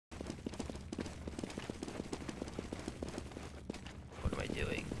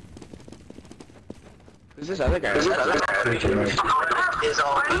Who's this other guy? Is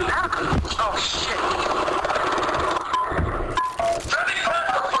all. Oh shit.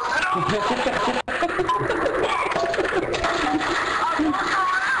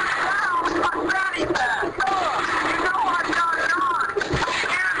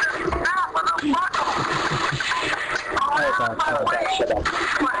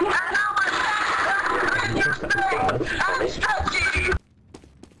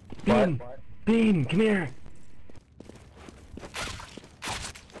 Beam! Beam, come here!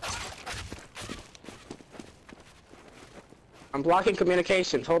 I'm blocking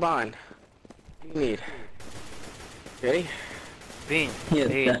communications, hold on. What do you need? Ready? Bean, Yeah,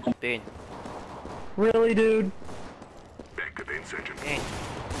 Bean, Bean, Really, dude? Back to the insurgent. Bean.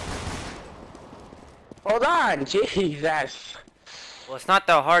 Hold on, Jesus! Well, it's not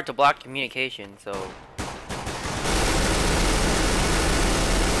that hard to block communication, so...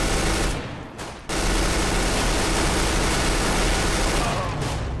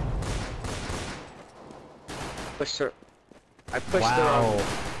 Push her. I pushed her Wow. on.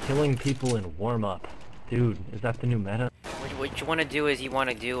 Killing people in warm-up. Dude, is that the new meta? What you want to do is you want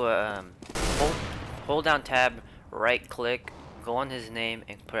to do a hold down tab, right click, go on his name,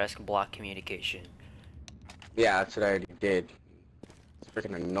 and press block communication. Yeah, that's what I already did. It's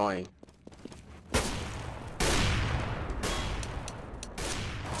freaking annoying.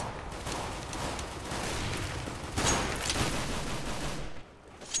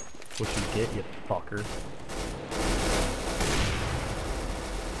 What you get, you fucker.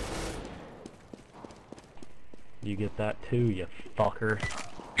 You get that too, you fucker.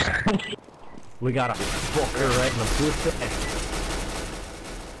 We got a fucker right in the pussy.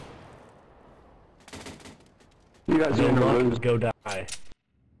 You guys Go are gonna luck, lose. go die.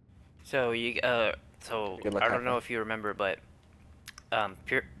 So so Good luck, I don't Captain. know if you remember, but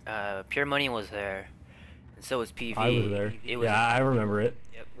Pure Money was there, and so was PV. I was there. It was, Yeah, I remember it.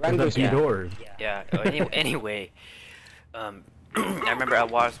 Yep. Run There's this a few guy. doors. Yeah. Anyway, I remember I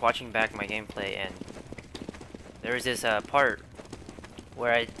was watching back my gameplay, and there was this part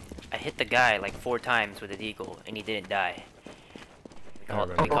where I hit the guy like 4 times with a deagle, and he didn't die. We I called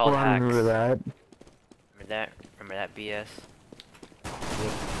remember. I remember hacks. that. Remember that BS?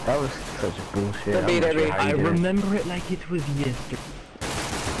 That was such bullshit. That'd be- I'm not that'd be- sure how I you did it. remember it like it was yesterday.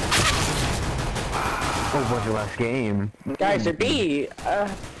 What was your last game? Guys, they're B!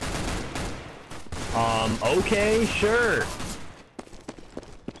 Okay, sure.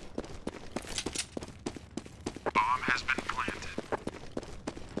 Bomb has been planted.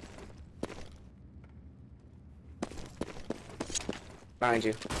 Behind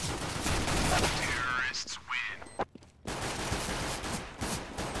you. Terrorists win.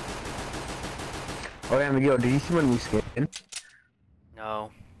 Oh yeah, Miguel, did you see my new skin?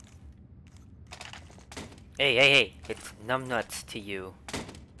 No. Hey! It's numbnuts to you.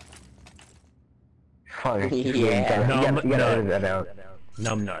 Fuck. Yeah. You gotta edit that out.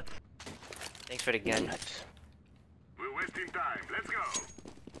 Numbnuts. Thanks for the gun. We're wasting time. Let's go.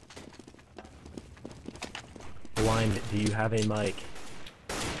 Blind, do you have a mic?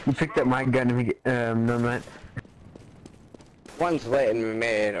 You picked up my gun to make it, no man. One's lit in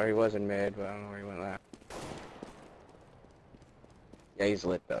mid, or he was in mid, but I don't know where he went last. Yeah, he's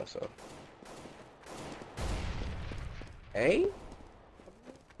lit though, so. Hey?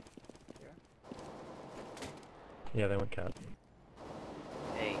 Yeah, they went cat.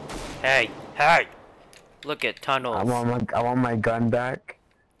 Hey! Look at tunnels. I want my gun back.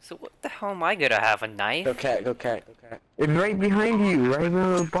 So what the hell am I gonna have, a knife? Go cat, go cat, go cat. It's right behind you, right in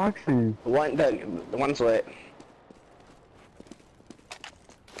the boxes. The one's lit.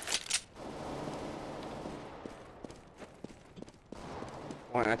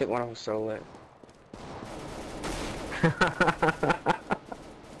 I think one of them's so lit. I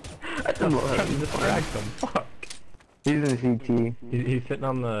don't know. Trying to distract him. Fuck. He's in CT. He's sitting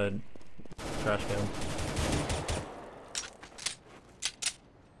on the trash can.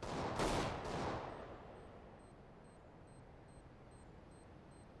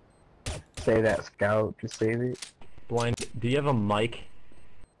 Say that, Scout. Just save it. Blind, do you have a mic?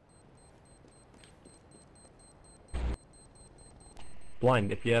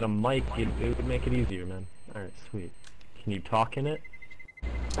 Blind, if you had a mic, it would make it easier, man. Alright, sweet. Can you talk in it?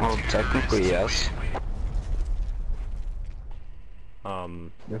 Well, technically, yes.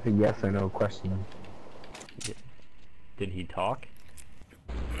 That's a yes or no question. Did he talk?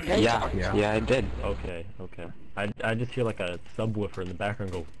 Yeah, I did. Okay. I just hear like a subwoofer in the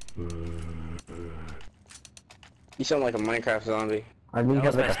background go. You sound like a Minecraft zombie. I think That you have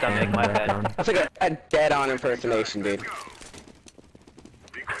was my like a fan stomach, in the my bad. background. That's like a dead-on impersonation, dude.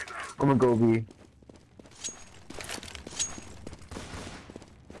 I'm gonna go B.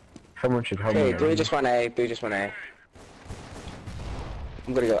 Someone should help me. Hey, blue just went A. Blue just went A.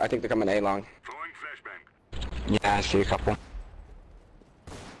 I'm gonna go. I think they're coming A long. Throwing flashbang. Yeah, I see a couple.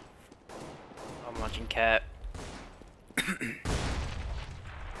 I'm watching cat.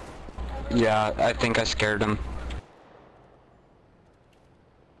 Yeah, I think I scared him.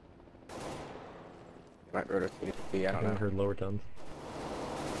 Might rotate B, I I don't haven't know. heard lower tones.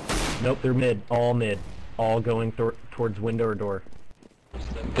 Nope, they're mid. All mid. All going towards window or door.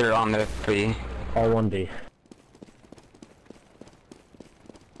 They're on the B. All 1B.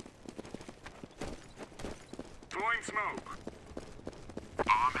 Throwing smoke.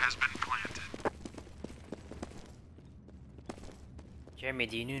 Bomb has been planted. Jeremy,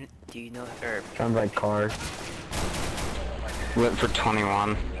 do you know or Sounds like cars. Lit for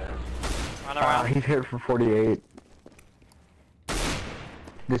 21. run around? He's hit for 48.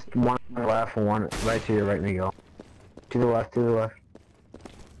 Just one left and one right to your right, Miguel. To the left, to the left.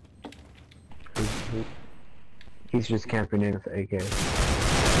 He's just camping in with the AK.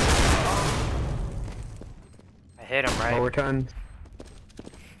 I hit him right. Overtime.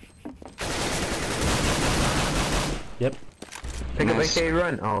 Yep. Pick Nice. up AK,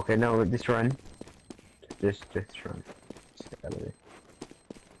 run. Oh, okay, no, just run. Just run. Just get out of there.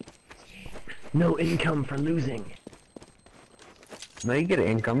 No income for losing. No, you get an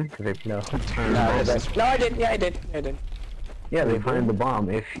income. Cause they, No. No, I did. Yeah, I did. I did. yeah, they find the bomb.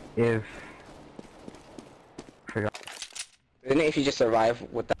 If forgot. Isn't it if you just survive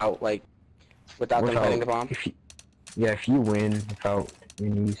without them finding the bomb? If you, yeah, if you win without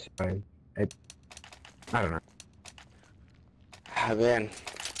any survive, I don't know. Ah, man.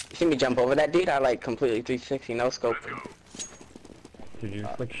 You see me jump over that dude? I like completely 360 no scope. Dude, you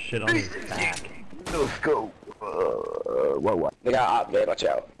just like shit on his back. No scope. What? They got op mid, watch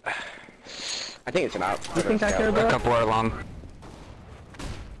out. I think it's an op. You think I care A about? couple are long.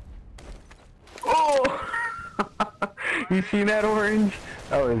 Oh! You seen that orange?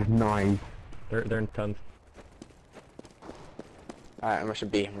 That was nice. They're in tons. Alright, I'm rushing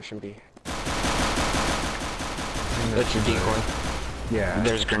B. I'm rushing B. That's a decoy. Yeah.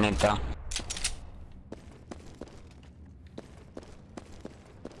 There's grenade though.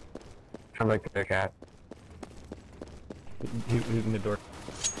 Sounds like the cat. Who's in the door?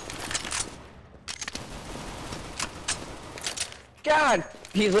 God!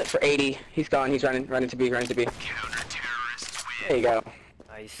 He's lit for 80. He's gone. He's running to B. Running to B. Counter-terrorists win. There you go.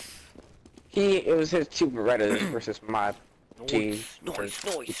 Nice. It was his two Berettas versus my G. Noise, for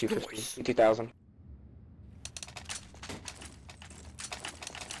noise, 250, noise. 2000.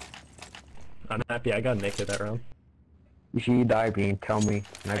 I'm happy I got naked that round. If you die, Bean, tell me.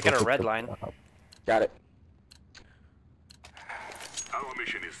 And I got a go red pick line. up. Got it. Our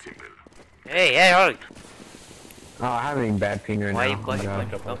mission is simple. Hey, hold on. Oh, I'm having bad ping right Why you now. Oh my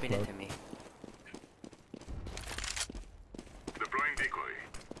God. Up on bumping smoke. into me? Deploying decoy.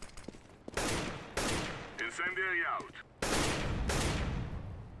 Incendiary out.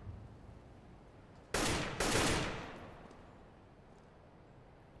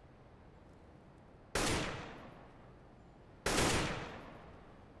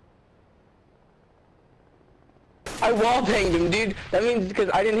 I wall banged him, dude. That means because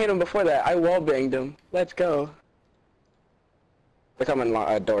I didn't hit him before that. I wall banged him. Let's go. They're coming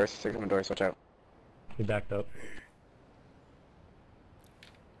doors. They're coming doors. Watch out. He backed up.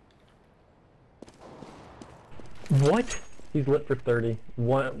 What? He's lit for 30.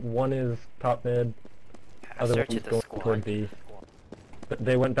 One is top mid. I Other searched one's the going squad. toward B. But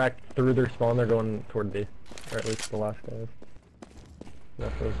they went back through their spawn. They're going toward B, or at least the last guys.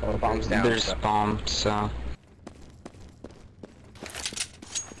 That's what Oh, the bomb's down. There's bomb, so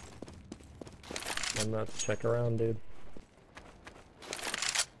I'm about to check around, dude.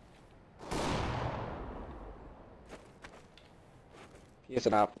 He is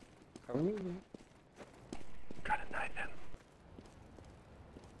an op. Cover me. Gotta knife him.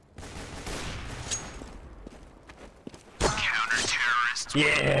 Counter-terrorists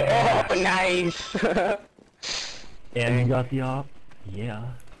Yeah! Oh, nice. And you got the op? Yeah.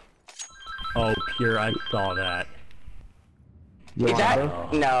 Oh, pure, I saw that. You Is want that?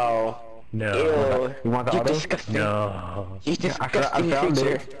 auto? No. No. Ew. You want the You auto? disgusting. No. You I disgusting found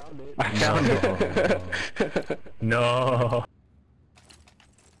creature. it. I found it. No.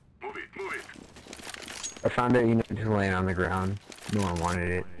 Move it. I found it, you know, just laying on the ground. No one wanted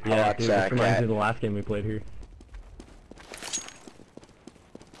it. Yeah, Oh, dude, check this reminds that. me of the last game we played here.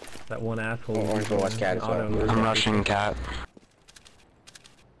 That one asshole. Oh, orange will watch cat as well. Auto. I'm rushing cat.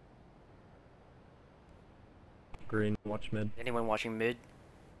 Green, watch mid. Anyone watching mid?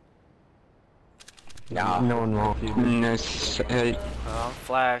 Nah. No one won't. No,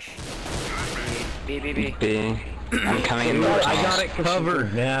 Flash. B, B, B, B. B. I'm coming in. I got it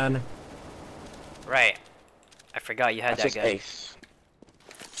covered, man. Right. I forgot you had That's that just guy. ace.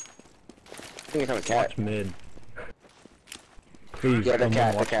 I think you're coming cat. Watch mid. Please, Yeah, the someone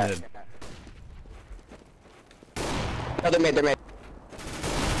cat, the watch cat. mid. Oh, they're mid, they're mid.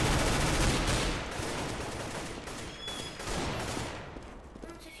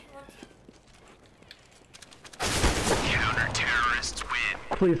 Counter-terrorists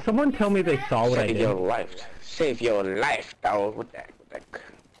win. Please, someone tell me they saw what I Save did. your life. Save your life, dog. With that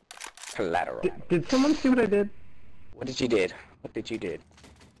collateral. Did someone see what I did? What did you did? What did you did?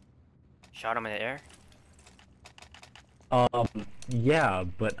 Shot him in the air. Yeah,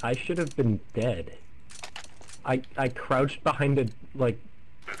 but I should have been dead. I crouched behind a, like,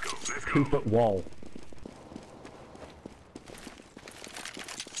 Let's go, let's go. 2-foot wall.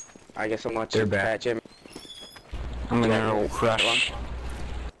 I guess I'm not They're too back. bad, Jimmy. I'm gonna rush.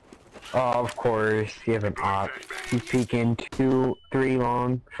 Oh, of course. You have an op. He's peeking 2, 3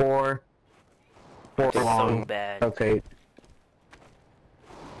 long, 4. 4 It's so long. bad. Okay.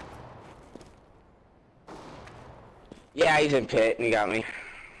 Yeah, he's in pit, and he got me.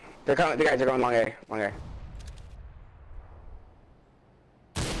 They're coming. The guys are going long A, long A.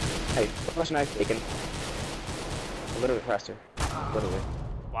 Hey, what's nice bacon? A little bit faster. Literally.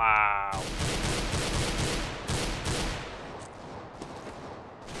 Wow.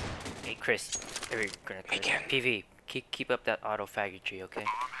 Hey Chris, PV, keep up that auto faggotry, okay?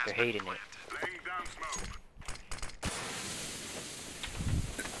 They're hating it. Laying down smoke.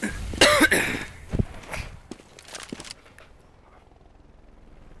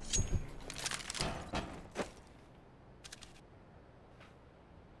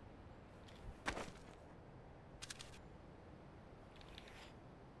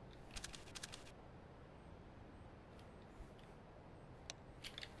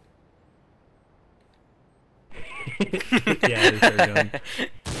 Yeah, it's their gun.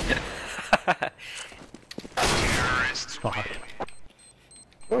 Terrorists Fuck.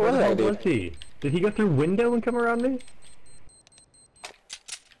 What Where was the that, hell dude? was he? Did he go through window and come around me?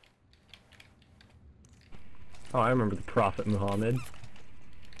 Oh, I remember the Prophet Muhammad.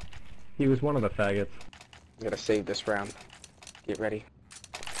 He was one of the faggots. I'm gonna save this round. Get ready.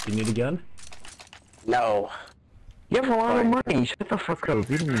 Do you need a gun? No. You have a lot of money. Shut the fuck up.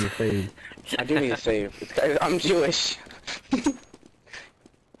 You don't need to save. I do need to save. It's 'cause I'm Jewish.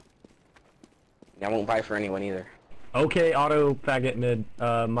 I won't buy for anyone either. Okay, auto faggot mid.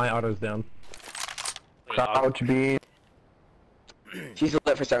 My auto's down. Wait, Crouch B. She's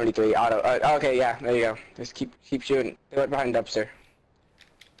lit for 73. Auto. Okay, yeah, there you go. Just keep shooting. They went behind dumpster.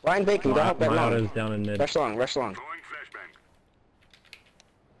 Ryan Bacon, go help that My long. auto's down in mid. Rush long, rush long. throwing flashbang.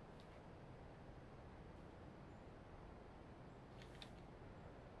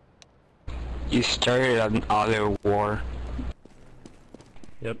 You started an auto war.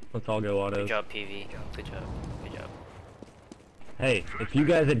 Yep, let's all go Good autos. job, PV. Good job. Good job. Hey, if you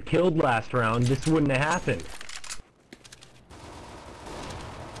guys had killed last round, this wouldn't have happened.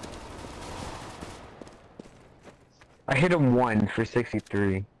 I hit him 1 for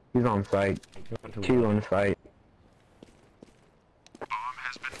 63. He's on site. You went to 2 war. on site. Bomb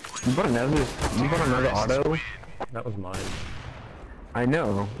has been planted. You bought another auto? That was mine. I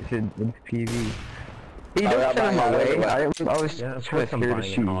know. It's PV. He Oh, don't yeah, send him buying away. autos. I was Yeah, of trying course to I'm scare to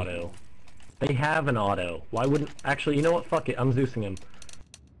buying an shoot. auto. They have an auto. Why wouldn't... Actually, you know what? Fuck it. I'm Zeusing him.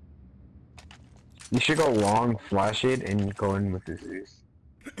 You should go long, flash it, and go in with the Zeus.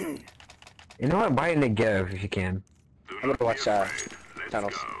 You know what? Buy a Negev if you can. Do I'm not gonna watch be afraid. Let's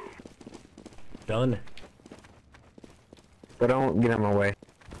tunnels. go. Done. But don't get in my way.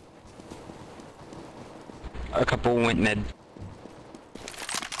 A couple went mid.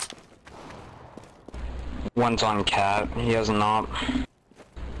 One's on cat. He has an op.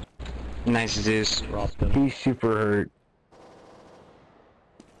 Nice Zeus. Dropped him. He's super hurt.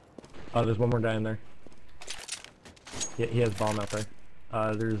 Oh, there's one more guy in there. He has bomb out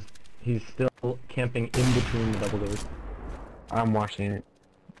there. He's still camping in between the double doors. I'm watching it.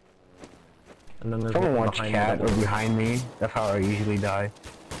 And then there's Someone one watch behind cat the or double doors. behind me. That's how I usually die.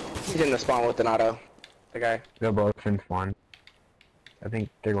 He's in the spawn with an auto. The guy. They're both in spawn. I think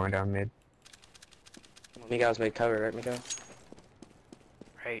they're going down mid. Miguel's made cover, right, Miguel?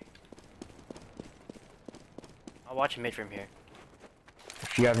 Right. I'll watch mid from here.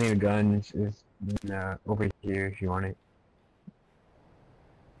 If you guys need a gun, it's over here if you want it.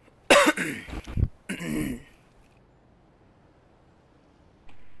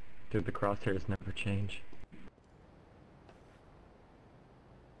 Dude, the crosshairs never change.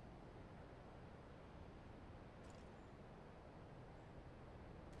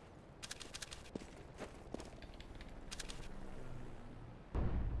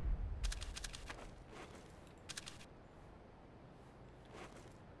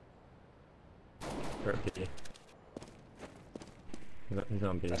 Or B. He's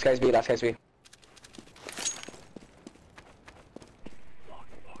on B. Last guy's B, last guy's B.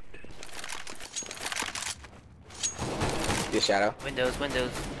 Be a shadow. Windows,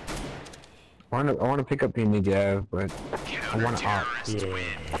 windows. I wanna pick up the Nigga, but I wanna op. Yeah.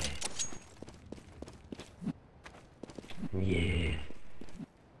 Yeah.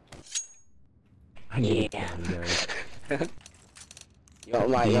 I need Yeah. you guys. You want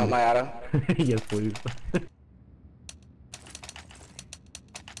my auto? Yes, please.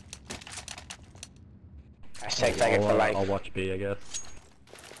 Hashtag faggot for life. I'll watch B, I guess.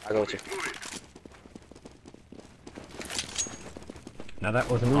 I'll go with you. Now that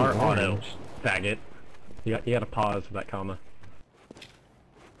wasn't our auto, faggot. You gotta pause for that comma.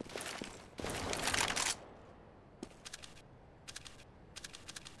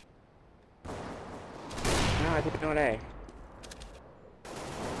 No, I didn't know an A.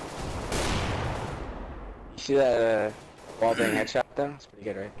 You see that wall bang headshot though? It's pretty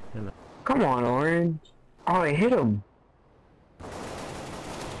good, right? Come on, Orange. Oh, I hit him.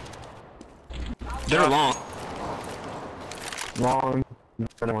 They're long. Long.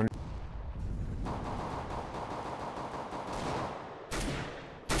 Another one.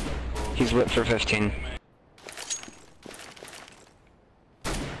 He's lit for 15.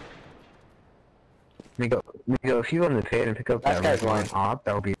 Migo, if you go in the pit and pick up That that guy's red line lying. op,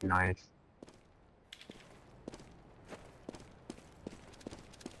 that would be nice.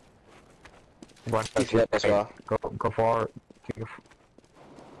 Watch He's lit as well. Go far.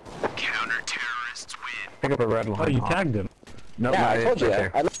 Counter-terrorists win. Pick up a red line. Oh, you op. tagged him. Nope, Yeah, not I it, told you right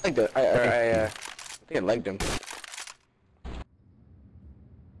that. there. I liked it. I think I legged him.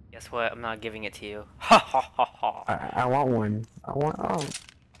 Guess what? I'm not giving it to you. Ha ha ha ha. I want one. I want. Oh,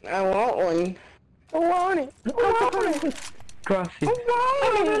 I want one. I want it. I want it. Crossy.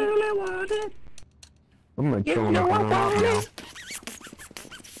 I want it. I'm gonna kill him know up what on the op that now. is?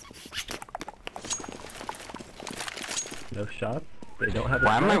 No shots. They don't have.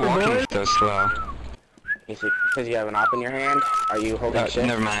 Why am I walking so slow? Is it because you have an op in your hand? Are you holding shift?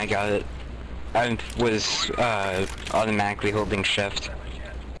 Never mind, I got it. I was automatically holding shift.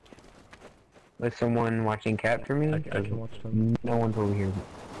 Was someone watching cat for me? I can watch them. No one's over here.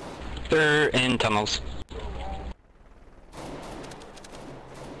 They're in tunnels.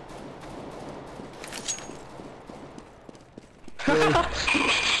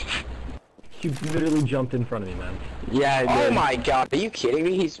 You literally jumped in front of me, man. Yeah, I Oh did. my god, are you kidding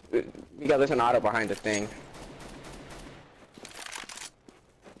me? We got there's an auto behind the thing.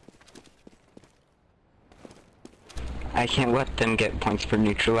 I can't let them get points for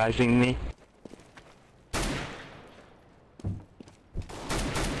neutralizing me.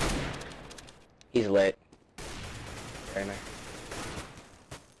 He's lit. Very nice.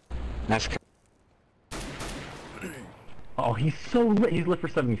 That's Oh, he's so lit. He's lit for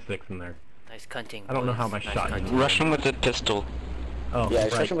 76 in there. Nice cunting. I don't know boys. how my Nice shot cunting. didn't- rush him with a pistol. Oh, Yeah,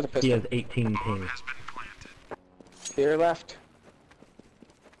 he's right. rushing with a He pistol. has 18 ping. Has been planted. To your left.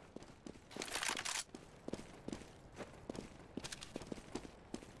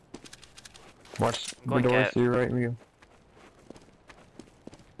 Watch the Going doors cat. to your right, Migo.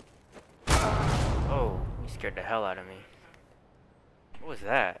 Oh, you scared the hell out of me. What was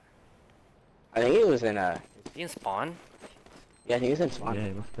that? I think he was in Is he in spawn? yeah, I think he was in spawn. Yeah,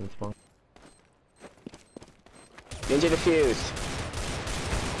 he must have been spawn. Ninja defuse.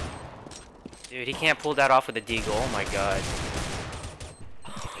 Dude, he can't pull that off with a deagle. Oh my god.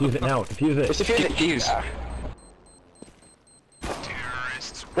 Defuse it now. Defuse it. Just defuse it. Defuse. Yeah.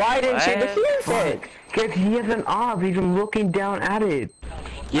 Terrorists win. Why didn't you What? defuse it? Cause he has an op, he's looking down at it.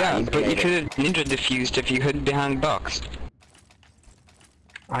 Yeah, he's but you made it. could have ninja diffused if you hid behind the box.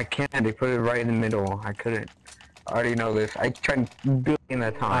 I can't, they put it right in the middle. I couldn't. I already know this. I tried billion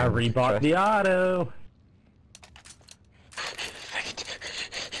of I times. rebought the auto.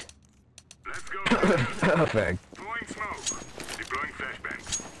 Let's go. Perfect. Throwing smoke. Deploying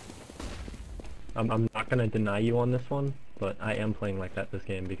flashbang. I'm not gonna deny you on this one, but I am playing like that this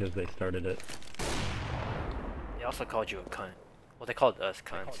game because they started it. They also called you a cunt. Well, they called us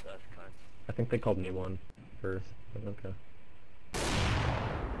cunts. I think they called me one first, but okay.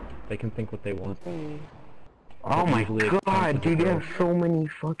 They can think what they want. Oh my Usually it comes god, with a dude, they girl. have so many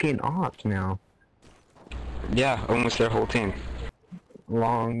fucking ops now. Yeah, almost their whole team.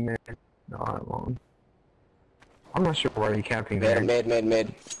 Long, man. Not long. I'm not sure why you're camping Mid, there.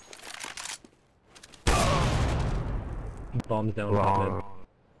 mid. Bombs down. Long.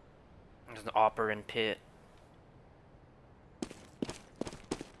 There's an opera in pit.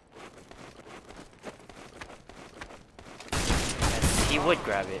 He would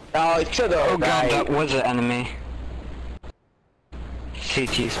grab it. Oh, it's to the Oh god, right. that was an enemy.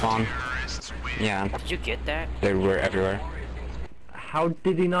 CT spawn. Terrorists win. Yeah, Did you get that? they were everywhere. How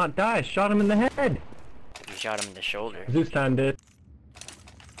did he not die? I shot him in the head. You shot him in the shoulder. Zeus time did.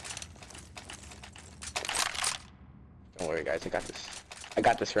 Don't worry, guys. I got this. I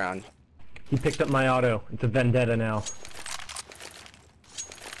got this round. He picked up my auto. It's a vendetta now.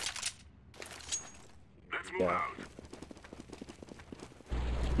 Let's move Yeah. out.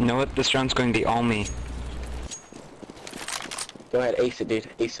 You know what? This round's going to be all me. Go ahead, ace it, dude.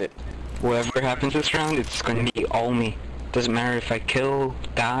 Ace it. Whatever happens this round, it's going to be all me. Doesn't matter if I kill,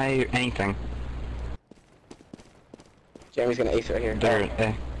 die, or anything. Jeremy's gonna ace it right here.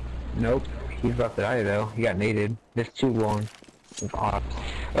 There, Nope. He's about to die though. He got naded. This too long. It's off.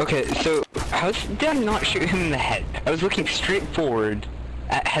 Okay, so how did I not shoot him in the head? I was looking straight forward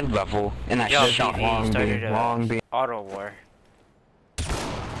at head level, and I Yo, shot PV long started beam. a long beam. auto war.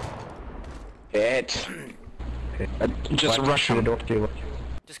 Hit. Just rush to the him. door too.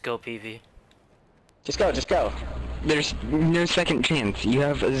 Just go, PV. Just go, just go. There's no second chance. You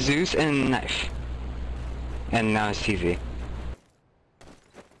have a Zeus and a knife. And now it's easy.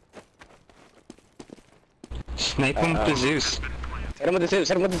 Snipe him with the Zeus. Hit him with the Zeus,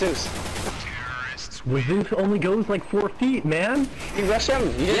 hit him with the Zeus. Terrorists The Zeus only goes like 4 feet, man. You rush him.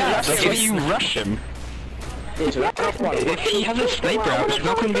 You just Yeah, rush that's him. why you rush him. Just rush him. If he has a sniper out, he's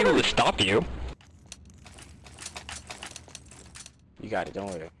not going to be able to stop you. You got it, don't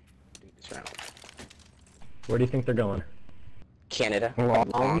worry. Do this round. Where do you think they're going? Canada.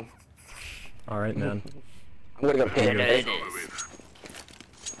 Long. Alright, man. I'm gonna go There pit. it is.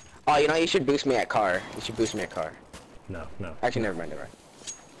 Oh, you know, you should boost me at car. You should boost me at car. No, no. Actually, never mind, never mind.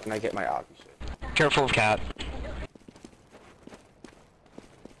 When I get my op, you should. Careful of cat.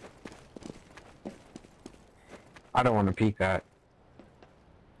 I don't want to peek that.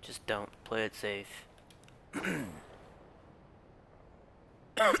 Just don't play it safe.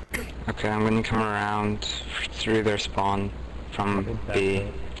 Okay, I'm going to come around through their spawn from Back B.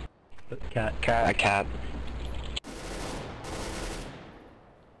 to- Cat. A cat.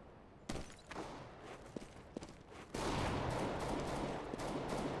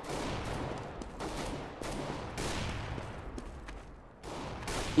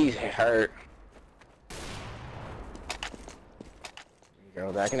 He's hurt. There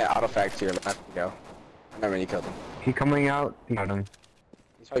you go. I can auto fact to your left. You go. I remember when you killed him. He coming out. Got him.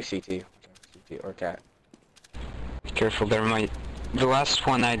 He's probably CT. CT or cat. Be careful, there might... The last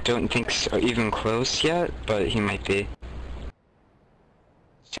one I don't think's even close yet, but he might be.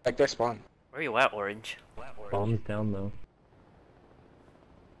 Check their spawn. Where you at, Orange? Bomb's down though.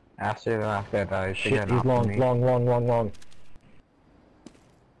 After the last guy dies, they Shit, got he's knocked long, me. long.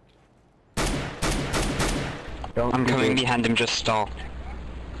 Don't I'm do coming it. behind him, just stall.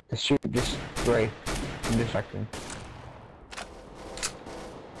 Just shoot. Just right. In this section.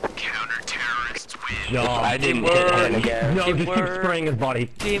 counter-terrorists win. Job. I didn't hit him. Yeah. No, just keep Teamwork. spraying his body.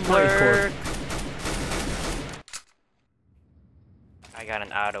 Teamwork! I got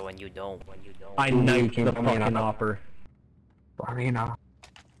an auto and you don't. I Ooh, knifed came the from me and fucking I- opper. Arena.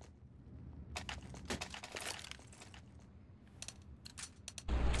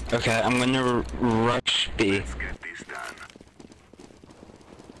 Okay, I'm gonna rush B. Let's get this done.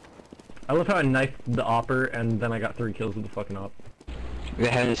 I love how I knifed the opper and then I got 3 kills with the fucking op. They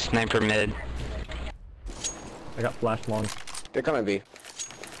had a sniper mid. I got flashed long. They're coming B.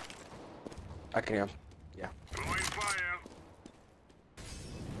 I can hear him. Yeah. Throwing fire.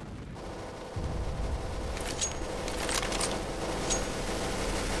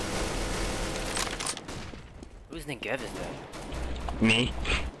 Whose Negev is that? Me?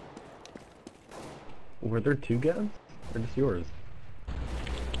 Were there 2 guys? Or just yours?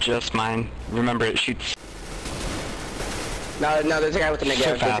 Just mine. Remember, it shoots. No, there's a guy with the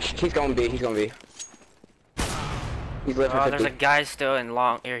So Negev. fast. He's going B. He's going B. He's living Oh, for there's a 50. guy still in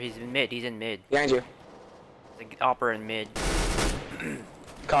long. Here, he's in mid. He's in mid. Behind you. The opera in mid.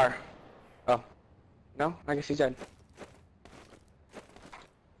 Car. Oh. No? I guess he's dead.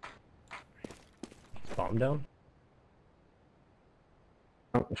 Bomb down?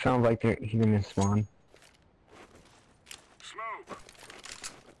 Oh, it sounds like he's gonna spawn. Smoke.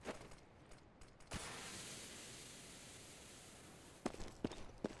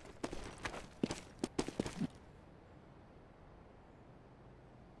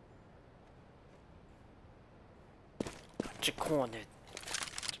 Got you cornered.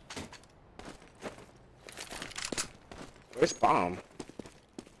 Where's bomb?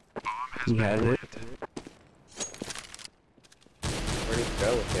 He has it. Where did he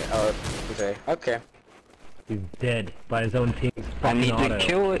go with it? Oh, okay. Okay. He's dead by his own team's I fucking need auto. to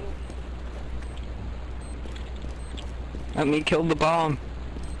kill it. Let me kill the bomb.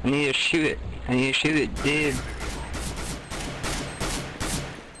 I need to shoot it. I need to shoot it, dude.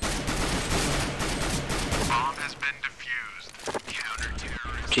 Bomb has been defused.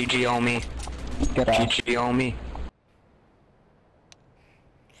 Counter-terrorist. GG on me. Get off. GG on me.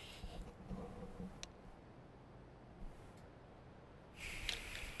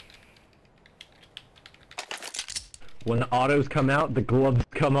 When autos come out, the gloves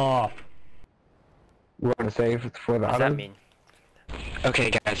come off. You want to save for the What does auto? that mean?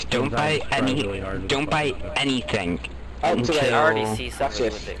 Okay, guys, don't Sometimes buy try any. really hard with Don't the buy stuff. anything. Oh, until too late. I already see Watch something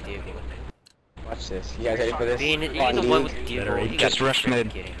this. with it, dude. Watch this. You guys ready for this? Being Come you're on, the one D. with the Better default. You just gotta be rush freaking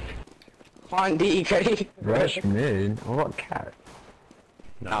mid. kidding me. Come on, D. Ready? Rush mid? What about cat?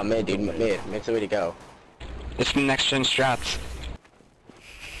 Nah, mid, dude. Mid. Mid's the way to go. It's the next gen strats.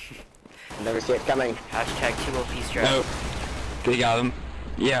 Never see it coming. Hashtag 2OP strap. No. They got him.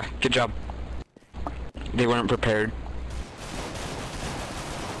 Yeah, good job. They weren't prepared.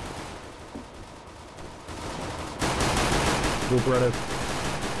 Blue Beretta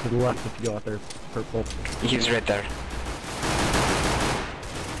to the left if you go out there. Purple. He's right there.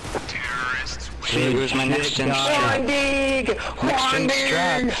 Terrorists win. See, it was my next gen strat. Hondig! Next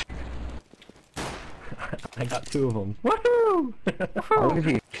gen strat. I got 2 of them. Woohoo! I'll give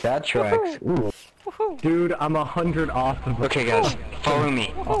you stat tracks. Ooh. Dude, I'm 100 off of. Okay, guys, follow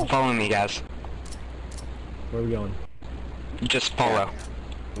me. Follow me, guys. Where are we going? Just follow.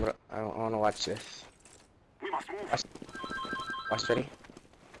 I want to watch this. We must move. Watch, ready?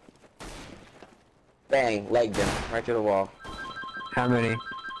 Bang, legged him right through the wall. How many?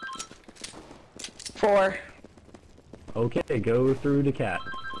 4. Okay, go through the cat.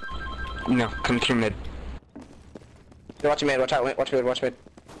 No, come through mid. Watch mid, watch out, watch mid, watch mid.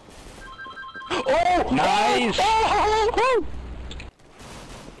 Oh! Nice! Oh!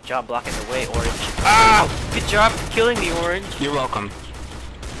 Good job blocking the way, Orange. Ah! Good job killing me, Orange. You're welcome.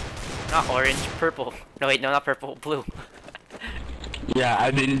 Not orange, purple. No wait, no, not purple, blue. Yeah, I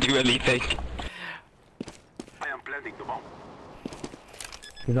didn't do anything. I am planting the bomb.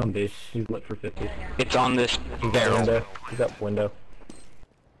 He's on base. He's lit for 50. It's on this He's up barrel. window. He's up window.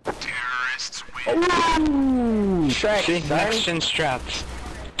 Terrorists win. Shrek, See, son. next gen strats.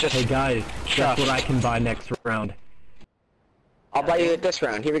 Just Hey guys, guess Trust. what I can buy next round? I'll buy you this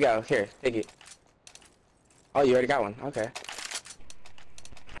round. Here we go. Here, take it. Oh, you already got one. Okay.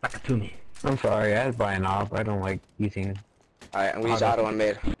 Back it to me. I'm sorry, I had to buy an op. I don't like using. Alright, I'm gonna use auto on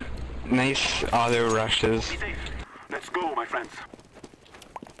mid. nice auto rushes. Be safe. Let's go, my friends.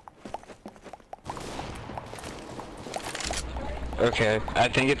 Okay, I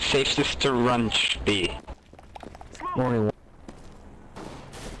think it's safest to run B. Only one.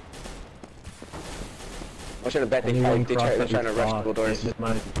 I should have bet they Anyone they're cross trying to rush cross, double doors. it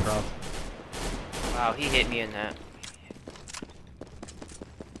might be cross. Wow, he hit me in that.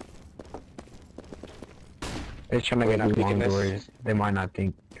 They're trying to We're get not these long peeking this. doors. They might not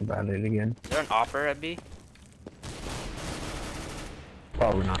think about it again. Is there an offer at B?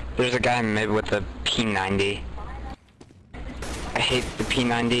 Probably not. There's a guy mid with a P90. I hate the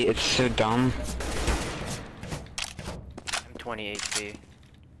P90, it's so dumb. I'm 20 HP.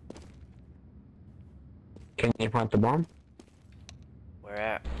 Can you plant the bomb? Where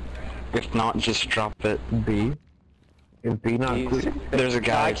at? If not, just drop it. B. Is B not Jeez. good? There's a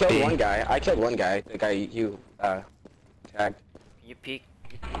guy I killed B. one guy. I killed one guy. The guy you tagged. Can you peek?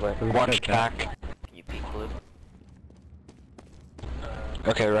 Watch back. Can you peek blue?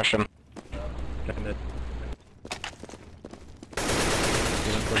 Okay, rush him. Check mid.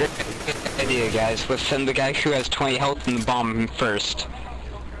 Great idea, guys. Let's send the guy who has 20 health in the bomb first.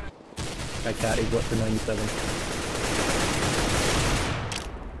 That cat is lit for 97.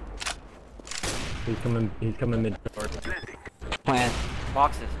 He's coming mid door. Plant,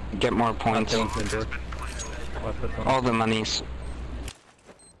 Boxes. get more points. Mid door. Watch this one. All the monies.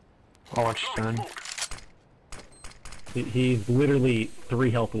 I'll watch stun. He's literally 3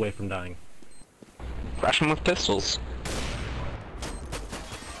 health away from dying. Rush him with pistols.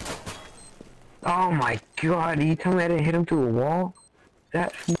 Oh my god, you tell me I didn't hit him through a wall?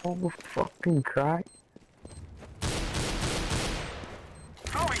 That small fucking crack?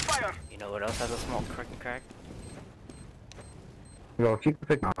 Throwing fire. You know what else has a small crack and crack? Yo, if you can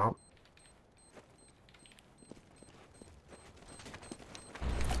pick him up.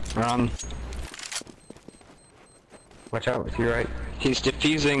 Run. Watch out, to your right. He's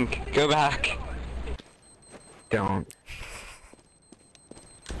defusing. Go back. Don't.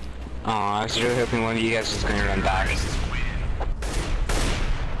 Oh, I was really hoping one of you guys was gonna run back.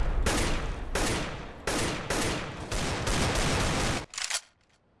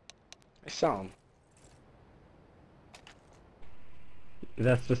 saw him.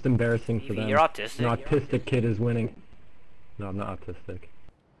 That's just embarrassing for them. You're autistic. An autistic kid is winning. No, I'm not autistic.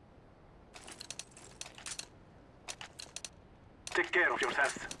 Take care of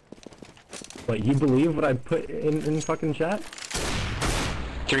yourself. What, you believe what I put in fucking chat?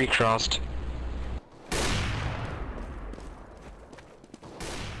 3 crossed.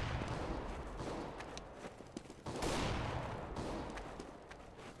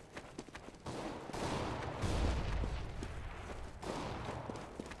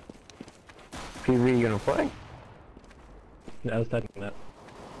 PV, you gonna play? I was typing that.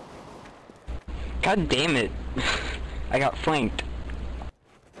 God damn it. I got flanked.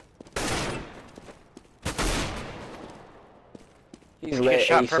 He's You lit. get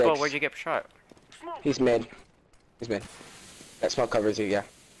shot, 86. Purple. Where'd you get shot? He's mid. He's mid. That smoke covers you, yeah.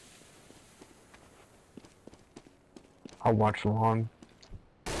 I'll watch long.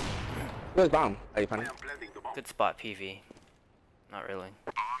 Where's bomb? Are you I funny? am planting the bomb. Good spot, PV. Not really.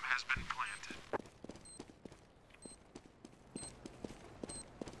 Bomb has been planted.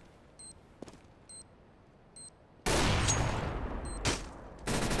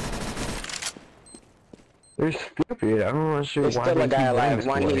 They're stupid. I'm not sure There's why still they a guy keep running alive. this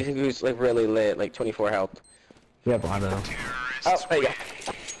One way. who's like really lit, like 24 health. Yeah, Bono. Oh, there you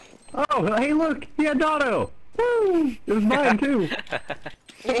Oh, hey look! He had auto! Woo! It was mine too! go.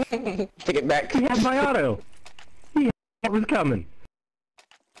 Take it back. He had my auto! It was coming.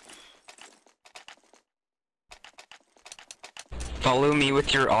 Follow me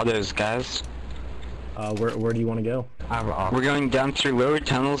with your autos, guys. Where do you want to go? I have an off. We're going down through lower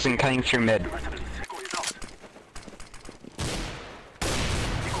tunnels and cutting through mid. Mercenaries, Echo is out.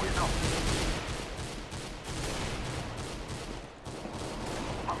 Echo is out.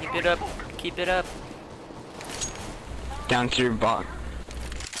 Keep it up. Keep it up. Down through bot.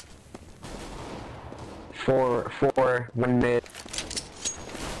 4, 1 mid.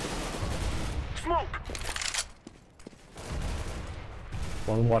 Smoke!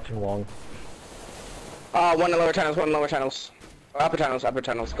 Well, I'm watching long. One in lower channels, one in lower channels. Or upper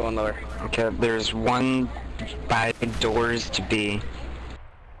channels, going lower. Okay, there's one by doors to B.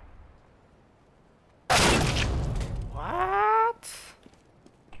 What?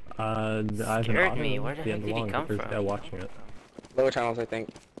 I have an Scared auto me. Where at the the heck end did of he long, come but there's a from? guy watching it. Lower channels, I think.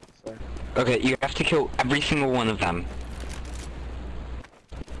 So. Okay, you have to kill every single one of them.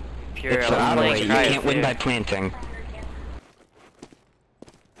 Pure, It's I was the only way. playing You Cry can't of win Fear. by planting.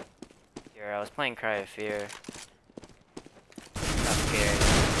 Pure, I was playing Cry of Fear. Not scared.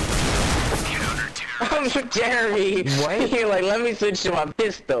 Jeremy! What? You're like, let me switch to my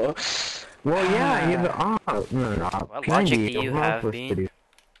pistol. Well, yeah, he has an off. No. What 90, logic do you I'm have, supposed Bean? to do.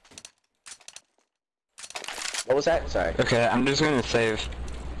 What was that? Sorry. Okay, I'm just gonna save.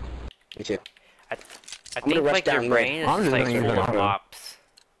 Me too. I I'm gonna think rush like your down brain mid. is I'm just just like gonna use full an of auto. ops.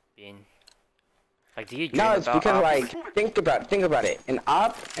 Bean. Like, do you dream No, it's about because ops? like, think about it. An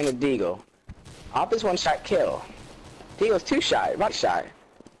op and a deagle. Op is one shot kill. Deagle's 2 shot, one shot.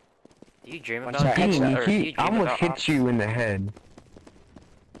 Do you dream One about shot ops? headshot. Or do you He dream almost about hit ops? you in the head.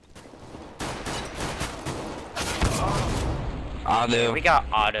 Auto. We got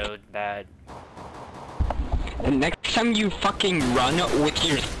autoed bad. And next time you fucking run with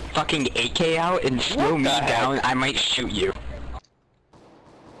your fucking AK out and slow me the heck? down, I might shoot you.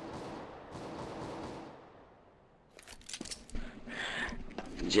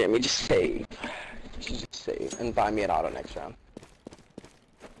 Jimmy, just save. Just save and buy me an auto next round.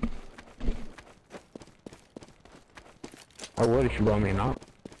 I would if you brought me an off.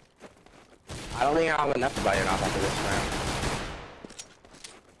 I don't think I'll have enough to buy you an auto after this round.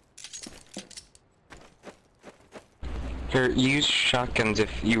 Here, use shotguns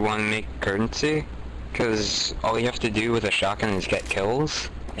if you want to make currency, because all you have to do with a shotgun is get kills,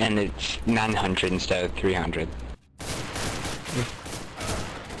 and it's 900 instead of 300.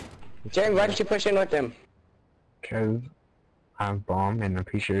 Jeremy, why didn't you push in with them? Because I have bomb and I'm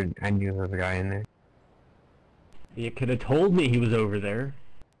pretty sure I knew there was a guy in there. You could have told me he was over there.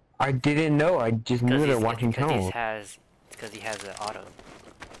 I didn't know, I just knew they're watching tunnels. Because he has the auto.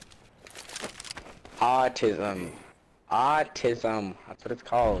 Autism. Autism. That's what it's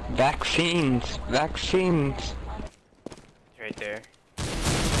called. Vaccines! Vaccines! It's right there.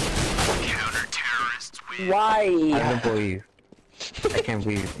 Why? I don't believe. I can't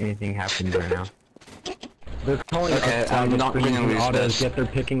believe anything happened right now. They're calling Okay, us I'm not gonna lose autos, this. yet they're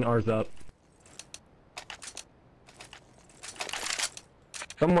picking ours up.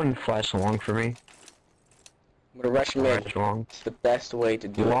 Someone flash long for me. I'm gonna rush mid. Flash long. It's the best way to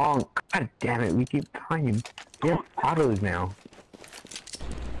do it. Long. God damn it, we keep dying. We have autos now.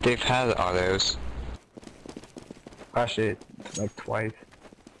 They've had autos. Flash it like twice.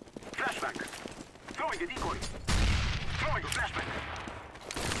 Flashback. Throwing a decoy. Throwing a flashback.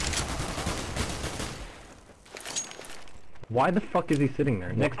 Why the fuck is he sitting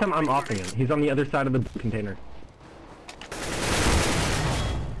there? Next time I'm offing him. He's on the other side of the container.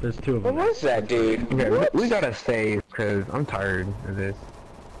 There's two of What them. was that, dude? Okay, What? we gotta save, cause I'm tired of this.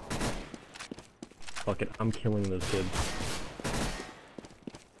 Fuck it, I'm killing those kids.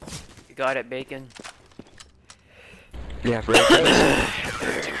 You got it, Bacon. Yeah, right.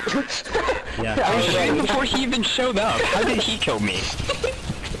 Yeah. I was shooting before he even showed up. How did he kill me?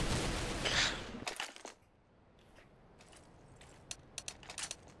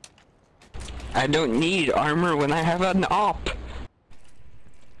 I don't need armor when I have an op.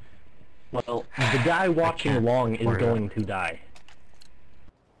 Well, the guy watching along is going to die.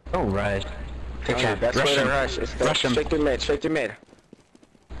 Don't rush. Okay, That's rush where to him. rush. It's the, Rush him. straight through mid, straight through mid.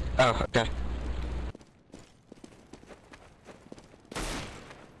 Oh, okay.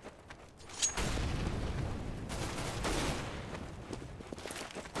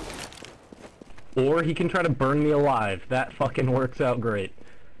 Or he can try to burn me alive. That fucking works out great.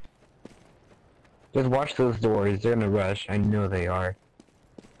 Just watch those doors. They're gonna rush. I know they are.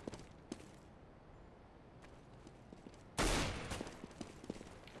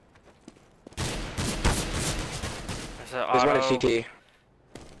 There's an There's one at auto. CT. There's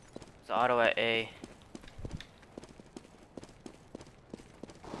an auto at A.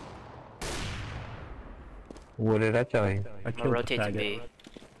 What did I tell you? I I'm gonna killed the rotate to faggot. B.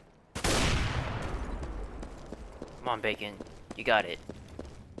 Come on, Bacon. You got it.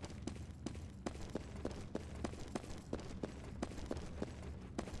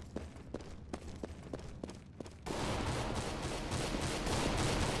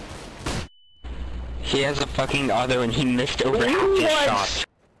 He has a fucking auto and he missed over half his What? shot.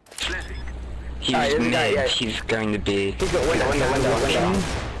 He's Alright, this mid, guy, yeah. he's going to be... He's got window.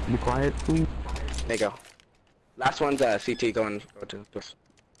 Be quiet, please. There you go. Last one's CT going to this.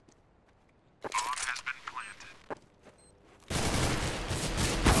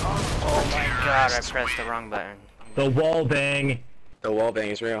 Oh my god, I pressed the wrong button. The wall bang. The wall bang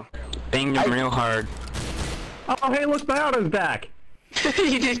is real. Banged him real hard. Oh, hey, look, my auto's back.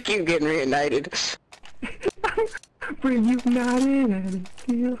 You just keep getting reunited. Reunited and it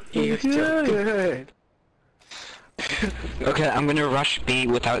feels so You're so good. good. Okay, I'm gonna rush B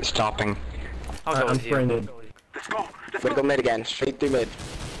without stopping. I'll go I'm with you. spraying. Let's go. Let's Way to go. go mid again. Straight through mid.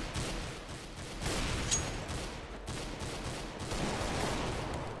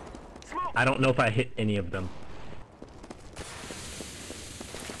 I don't know if I hit any of them.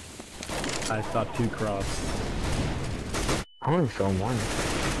 I saw two cross. I only saw one.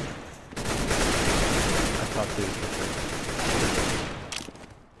 I saw two for sure.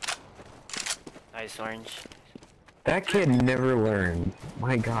 Nice orange. That kid never learned.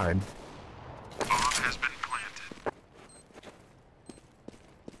 My god. Bomb has been planted.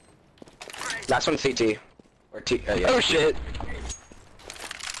 Last one CT. Or T. Yeah. Oh shit!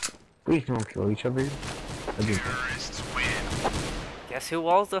 Please don't kill each other. I do that. Terrorists win. Guess who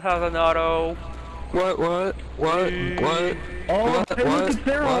also has an auto? What? Oh, What? hey, look, it's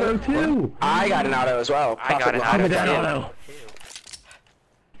their auto too. I got an auto as well. I got an Give me auto that too. auto.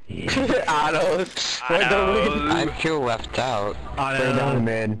 Autos. Auto. I feel left out. Spray down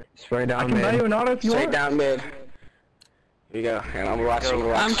mid. Spray I down can buy you mid. an auto if you Straight want. down mid. Here you go. And I'm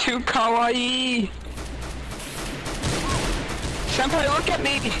watching. I'm too kawaii! Senpai, look at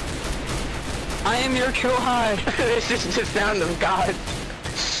me! I am your Kohai! This is the sound of God.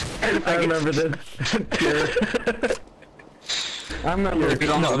 I remember this. Pure. I remember. He's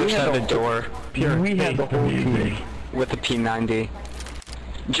on the other side of the door Pure. We had the whole team. with a P90.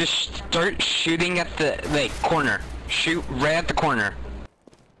 Just start shooting at the corner. Shoot right at the corner.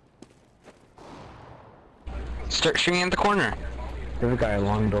 Start shooting at the corner. There's a guy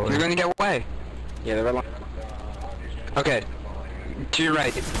along door. He's gonna get away. Yeah, they're long. Okay. To your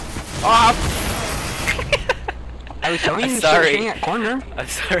right. Oh, I was telling I'm you to start sorry. shooting at corner. I'm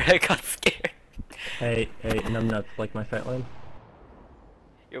sorry, I got scared. Hey, numbnuts, like my sight line?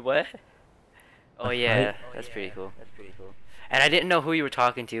 You're what? Oh yeah, that's pretty cool. And I didn't know who you were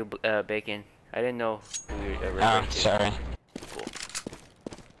talking to, Bacon. I didn't know who you were Oh, referring to. sorry. Cool.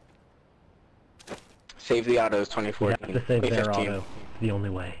 Save the autos You 2014. have to save their 2015. auto. The only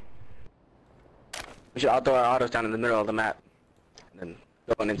way. We should all throw our autos down in the middle of the map. And then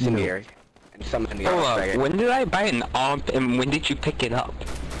go on incendiary. And summon the Hold auto up, faggot. when did I buy an AWP and when did you pick it up?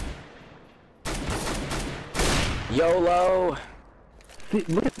 YOLO! See,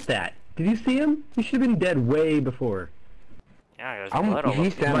 look at that. Did you see him? He should have been dead way before. Yeah, there's blood all If you over.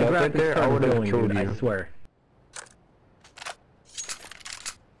 stand My up right graphics there, I started would have going, killed dude, I you. swear.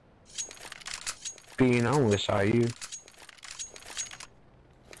 Bean, I almost saw you.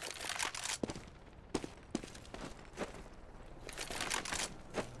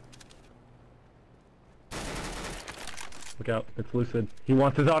 Look out, it's Lucid. He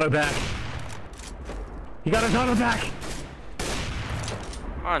wants his auto back. He got his auto back.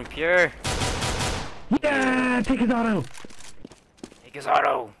 Come on, Pure. Yeah, take his auto. Take his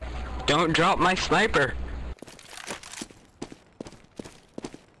auto. Don't drop my sniper.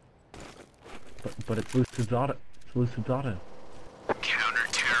 But it's Lucid's auto. It's Lucid's auto.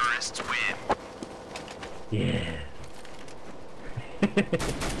 Counter-terrorists win. Yeah.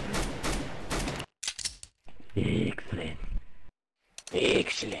 Excellent.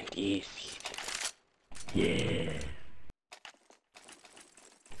 Excellent, yes. Yeah.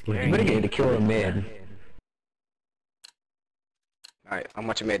 Very You better get to kill him mid. Alright, I'm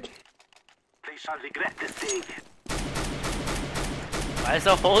watching mid. They shall regret this day. Why is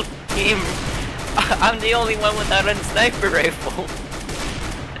the whole team? I'm the only one without a sniper rifle.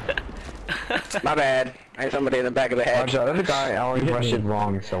 My bad. I had somebody in the back of the head. Watch out, there's a guy always Hit rushed me. it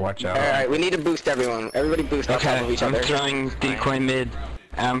wrong, so watch out. Alright, we need to boost everyone. Everybody boost on top of Okay, each I'm other. throwing decoy mid.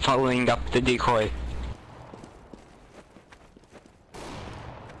 I'm following up the decoy.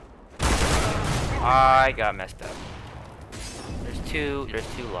 I got messed up. There's two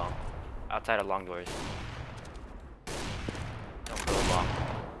long. Outside of long doors. Don't go long.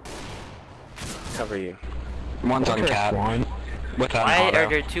 Cover you. One's on cat. One. Without Why an are auto.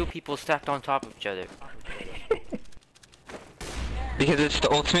 there two people stacked on top of each other? Because it's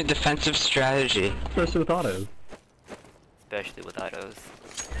the ultimate defensive strategy. Especially with autos. Especially with autos.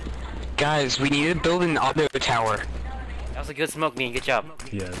 Guys, we need to build an auto tower. That was a good smoke, man. Good job.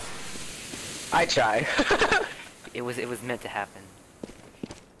 Yes. I try. It was meant to happen.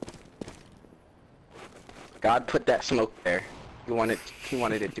 God put that smoke there. He wanted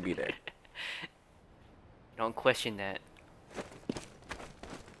it to be there. Don't question that.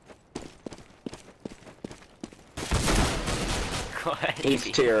 Go ahead. He's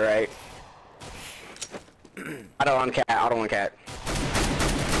to your right. Auto on cat, auto on cat.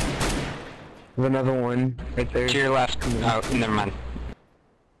 There's another one right there. To your left. Oh, never mind.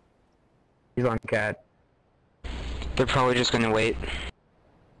 He's on cat. They're probably just gonna wait.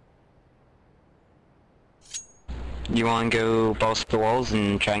 You wanna go balls to the walls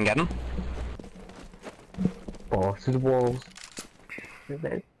and try and get them? Balls to the walls.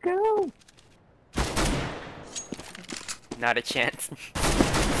 Let's go. Not a chance.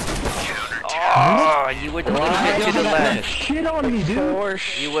 Oh, you were a little bit to the left. Shit on me, dude.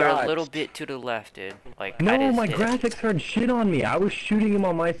 You were a little bit to the left, dude. Like I No, just my did. graphics heard shit on me. I was shooting him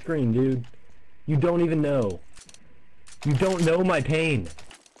on my screen, dude. You don't even know. You don't know my pain.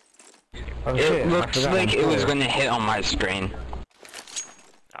 Oh, shit, It I looks forgot like I'm it was color. gonna hit on my screen.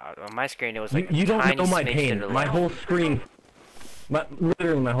 On my screen, it was like You a don't tiny know my smidge to pain. the My left. whole screen.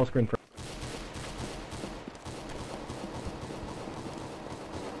 Literally my whole screen.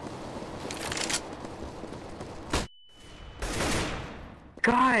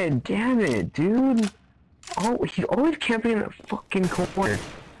 God damn it, dude. Oh, he's always camping in that fucking corner.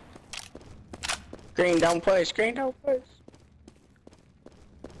 Green, don't push. Green, don't push.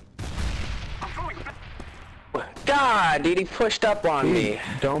 I'm throwing God, dude, he pushed up on me.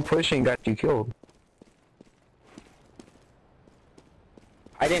 Don't push and got you killed.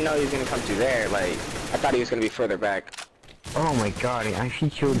 I didn't know he was gonna come through there. Like, I thought he was gonna be further back. Oh my god, he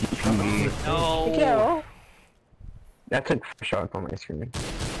killed you, PV. No. That took 4 shots on my screen.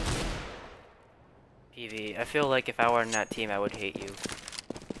 PV, I feel like if I were on that team, I would hate you.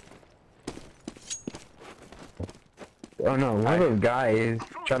 Oh no, one of those guys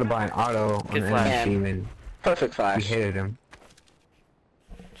tried to buy an auto on Good the flash. enemy team and Perfect we flash. hated him.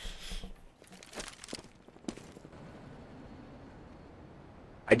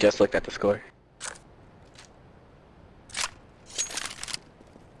 I just looked at the score.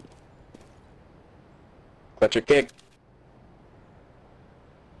 Clutch your kick.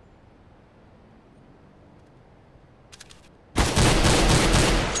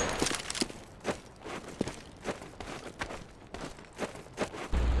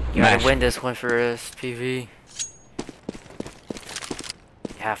 You gotta Nice. win this one for us, PV.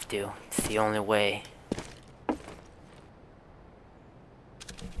 You have to. It's the only way.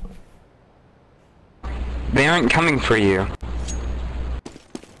 They aren't coming for you.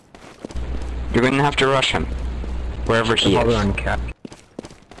 You're gonna have to rush him. Wherever he Probably is. on cap.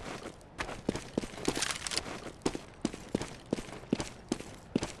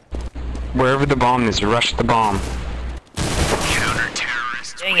 Wherever the bomb is, rush the bomb.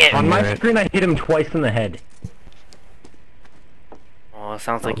 Dang it! On my screen, I hit him twice in the head. Oh, it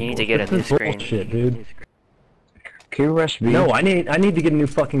sounds like you need to get a new This is screen. bullshit, dude. Can you rush B? No, I need to get a new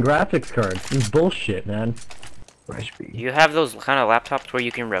fucking graphics card. This is bullshit, man. Rush B. Do you have those kind of laptops where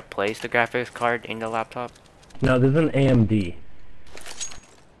you can replace the graphics card in the laptop? No, this is an AMD.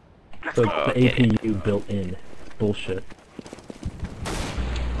 So it's Okay. the APU built in. It's bullshit.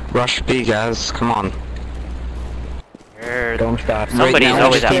 Rush B, guys. Come on. Don't stop. Somebody's right now,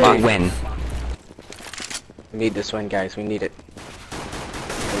 always we at just box. need to win. We need this win, guys. We need it.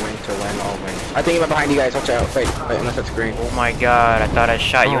 To win, all win. I think I'm behind you guys. Watch out. Wait, unless that's green. Oh my god, I thought I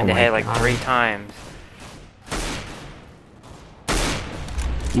shot you Oh in the my head like God. 3 times.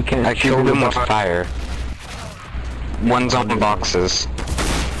 You can't I killed him with fire. One's on boxes.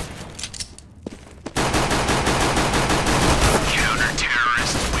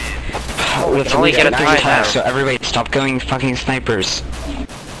 We can only get a tie now. So everybody stop going fucking snipers.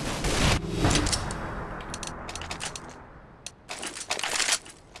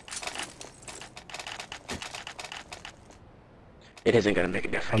 It isn't gonna make a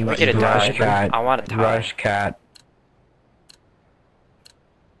difference. I'm We not get a using tie. Rush Cat. I want a tie. Rush cat.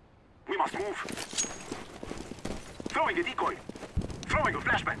 We must move. Throwing a decoy. Throwing a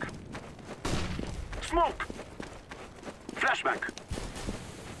flashbang. Smoke. Flashbang.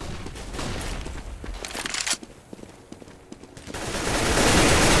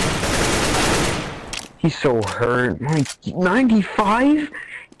 He's so hurt. My 95?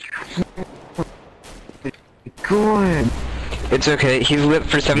 God. It's okay, he's lit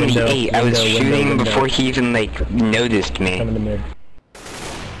for 78. I was window, shooting window. before he even, like, noticed me. Coming to mid.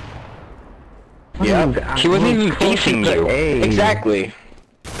 Yeah. He wasn't even facing you. Exactly.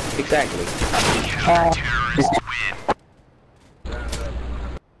 Exactly.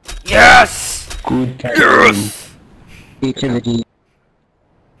 Yes! Good. Yes! G to the D.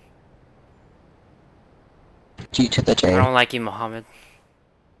 G to the I J. don't like you, Mohammed.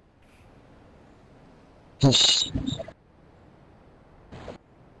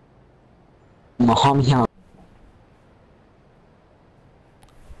 Mohammed.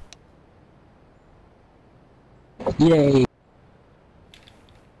 Yay.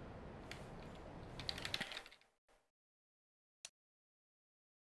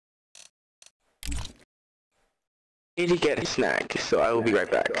 Need to get a snack, so I will be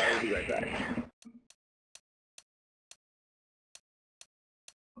right back.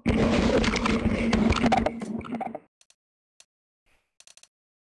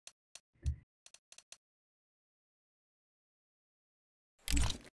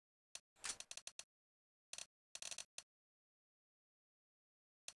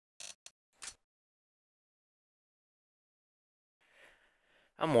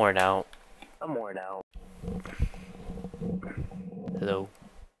 I'm worn out. Hello.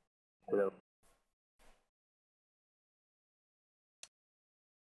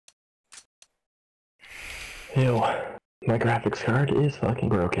 Ew. My graphics card is fucking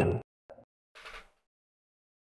broken.